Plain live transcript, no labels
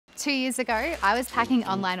2 years ago, I was packing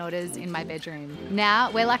online orders in my bedroom.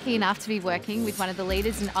 Now, we're lucky enough to be working with one of the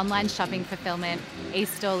leaders in online shopping fulfillment,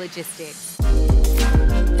 eStore Logistics.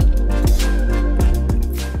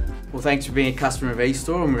 Well, thanks for being a customer of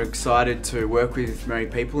eStore, and we're excited to work with Merry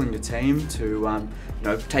People and your team to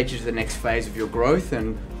take you to the next phase of your growth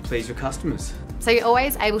and please your customers. So you're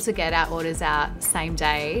always able to get our orders out same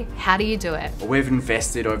day. How do you do it? Well, we've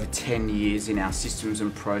invested over 10 years in our systems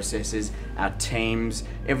and processes, our teams,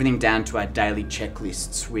 everything down to our daily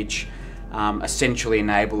checklists, which essentially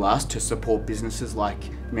enable us to support businesses like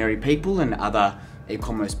Merry People and other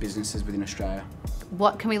e-commerce businesses within Australia.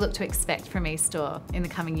 What can we look to expect from eStore in the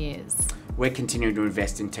coming years? We're continuing to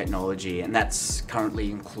invest in technology, and that currently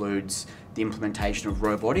includes the implementation of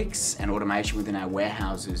robotics and automation within our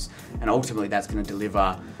warehouses, and ultimately that's going to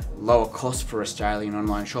deliver lower costs for Australian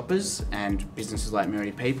online shoppers and businesses like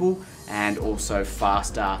Merry People, and also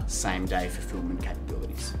faster same-day fulfillment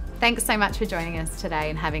capabilities. Thanks so much for joining us today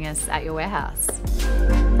and having us at your warehouse.